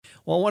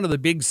Well, one of the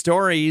big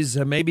stories,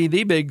 maybe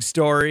the big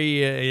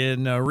story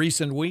in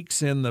recent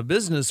weeks in the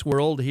business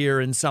world here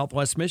in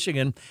Southwest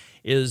Michigan,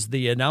 is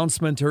the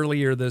announcement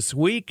earlier this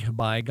week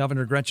by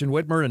Governor Gretchen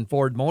Whitmer and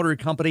Ford Motor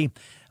Company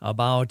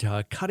about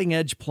a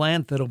cutting-edge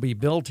plant that'll be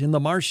built in the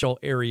Marshall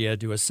area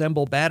to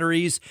assemble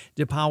batteries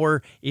to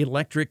power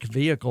electric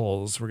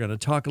vehicles. We're going to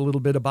talk a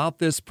little bit about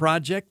this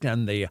project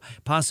and the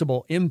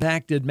possible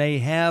impact it may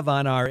have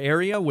on our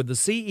area with the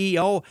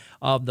CEO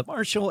of the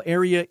Marshall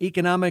Area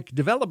Economic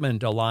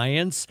Development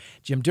Alliance.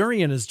 Jim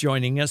Durian is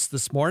joining us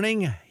this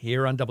morning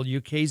here on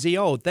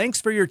WKZO. Thanks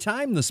for your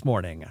time this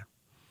morning.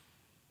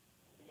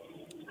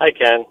 Hi,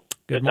 Ken.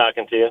 Good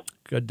talking to you.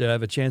 Good to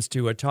have a chance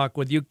to talk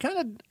with you.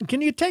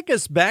 Can you take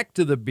us back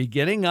to the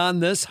beginning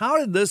on this? How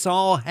did this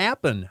all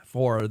happen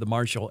for the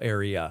Marshall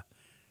area?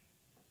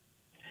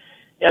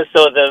 Yeah,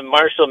 so the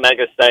Marshall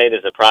Megasite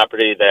is a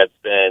property that's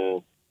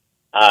been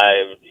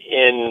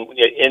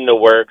in the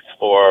works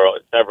for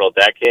several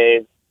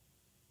decades.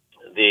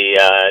 The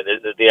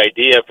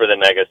idea for the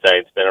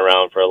Megasite's been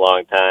around for a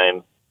long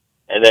time,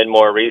 and then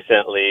more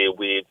recently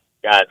we've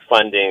got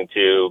funding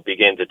to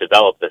begin to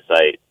develop the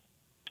site.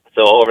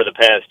 So over the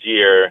past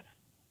year,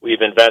 we've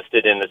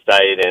invested in the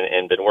site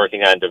and been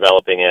working on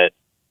developing it,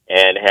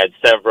 and had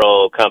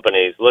several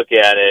companies look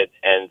at it,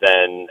 and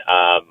then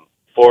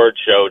Ford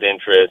showed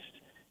interest.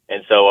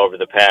 And so over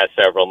the past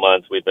several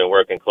months, we've been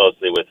working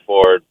closely with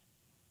Ford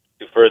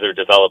to further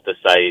develop the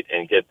site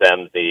and get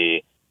them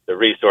the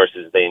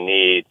resources they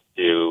need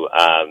to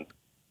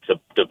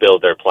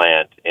build their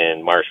plant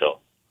in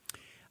Marshall.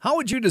 How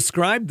would you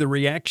describe the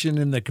reaction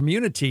in the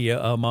community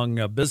among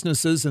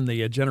businesses and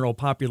the general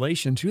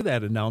population to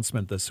that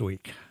announcement this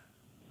week?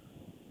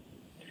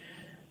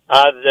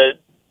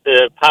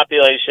 The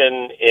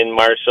population in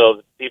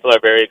Marshall, people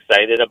are very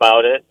excited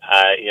about it.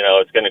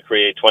 It's going to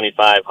create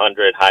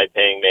 2,500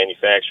 high-paying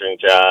manufacturing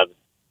jobs.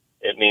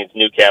 It means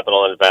new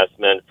capital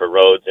investment for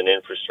roads and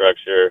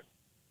infrastructure.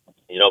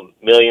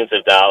 Millions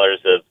of dollars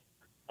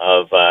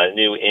of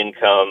new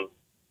income,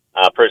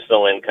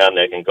 personal income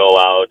that can go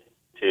out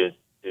to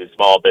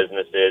small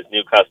businesses,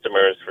 new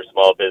customers for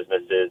small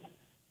businesses.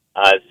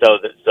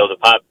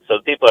 So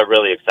people are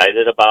really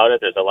excited about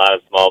it. There's a lot of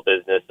small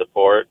business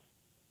support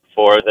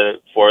for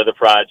the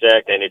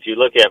project. And if you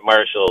look at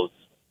Marshall's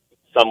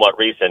somewhat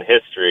recent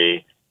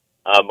history,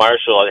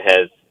 Marshall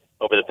has,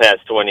 over the past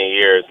 20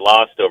 years,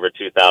 lost over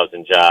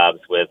 2,000 jobs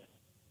with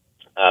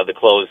the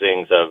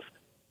closings of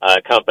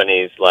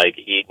companies like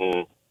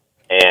Eaton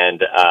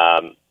and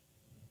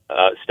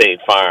State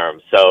Farm.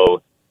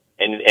 So,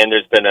 and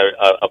there's been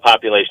a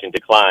population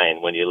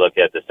decline when you look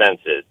at the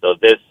census. So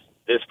this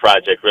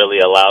project really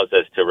allows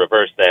us to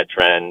reverse that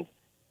trend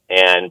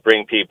and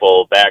bring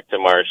people back to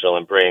Marshall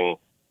and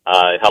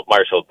help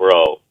Marshall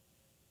grow.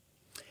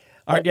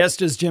 Our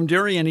guest is Jim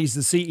Durian. He's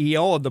the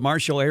CEO of the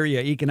Marshall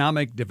Area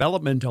Economic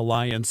Development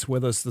Alliance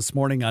with us this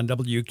morning on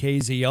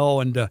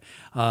WKZO.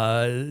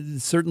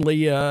 And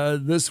certainly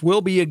this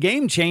will be a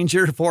game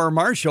changer for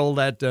Marshall,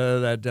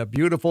 that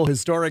beautiful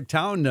historic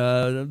town.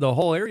 The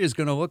whole area is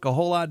going to look a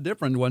whole lot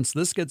different once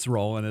this gets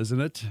rolling,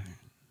 isn't it?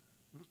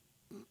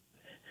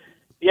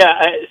 Yeah,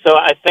 so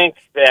I think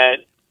that,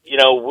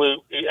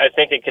 I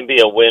think it can be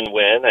a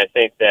win-win. I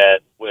think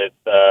that with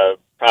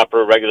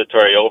proper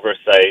regulatory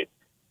oversight,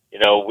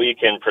 we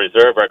can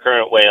preserve our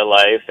current way of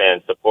life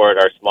and support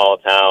our small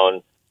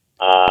town,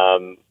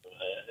 our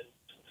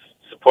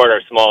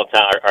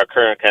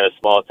current kind of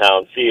small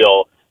town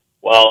feel,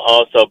 while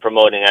also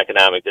promoting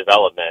economic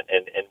development.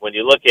 And when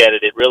you look at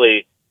it, it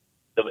really,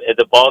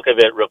 the bulk of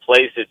it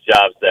replaces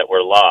jobs that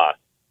were lost.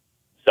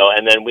 So,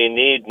 and then we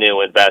need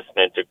new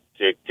investment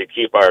to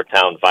keep our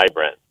town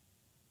vibrant.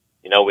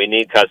 We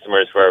need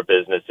customers for our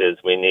businesses.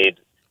 We need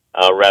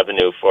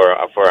revenue for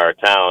our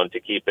town to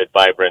keep it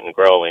vibrant and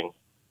growing.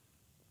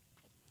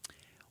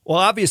 Well,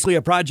 obviously,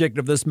 a project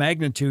of this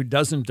magnitude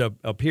doesn't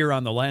appear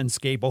on the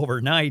landscape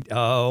overnight.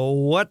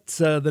 What's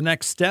the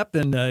next step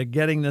in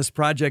getting this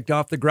project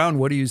off the ground?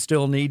 What do you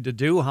still need to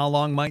do? How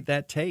long might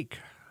that take?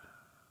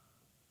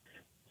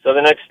 So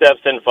the next steps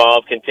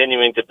involve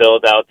continuing to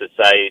build out the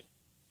site,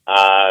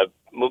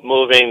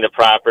 moving the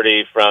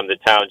property from the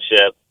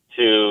township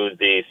to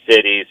the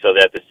city so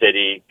that the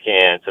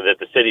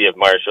city of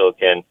Marshall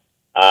can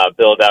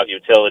build out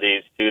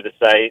utilities to the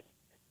site.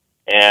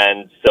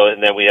 And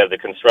then we have the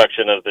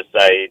construction of the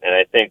site, and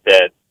I think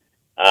that,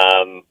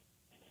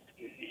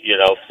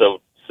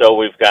 so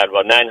we've got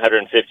about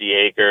 950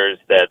 acres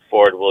that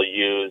Ford will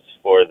use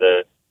for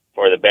the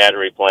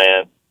battery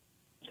plant,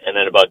 and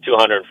then about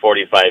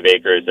 245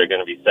 acres are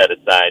going to be set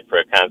aside for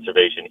a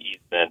conservation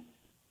easement,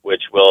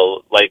 which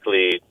will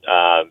likely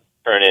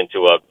turn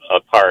into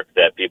a park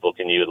that people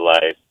can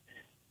utilize.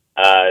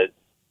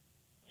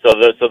 So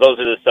those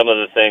are some of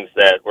the things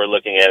that we're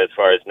looking at as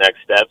far as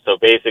next steps. So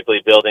basically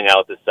building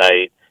out the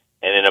site,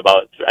 and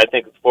I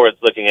think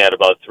Ford's looking at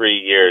about 3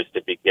 years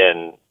to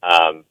begin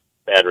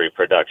battery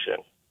production.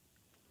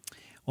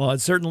 Well,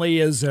 it certainly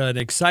is an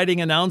exciting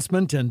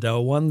announcement and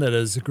one that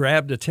has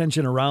grabbed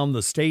attention around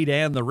the state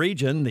and the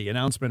region. The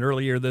announcement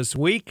earlier this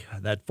week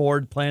that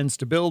Ford plans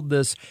to build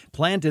this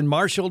plant in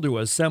Marshall to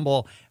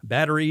assemble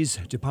batteries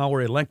to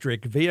power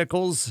electric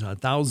vehicles.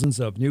 Thousands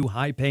of new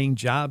high-paying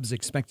jobs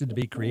expected to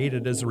be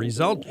created as a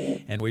result.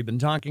 And we've been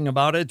talking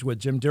about it with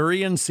Jim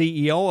Durian,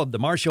 CEO of the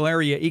Marshall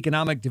Area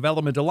Economic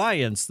Development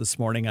Alliance, this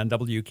morning on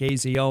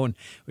WKZO. And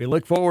we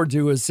look forward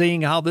to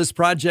seeing how this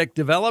project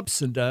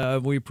develops.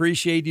 And we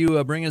appreciate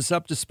you bring us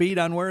up to speed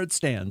on where it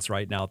stands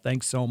right now.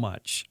 Thanks so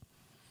much.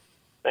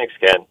 Thanks,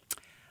 Ken.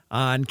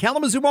 On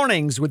Kalamazoo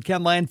Mornings with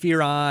Ken Lanfear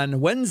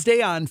on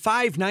Wednesday on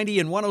 590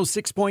 and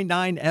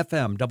 106.9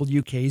 FM,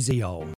 WKZO.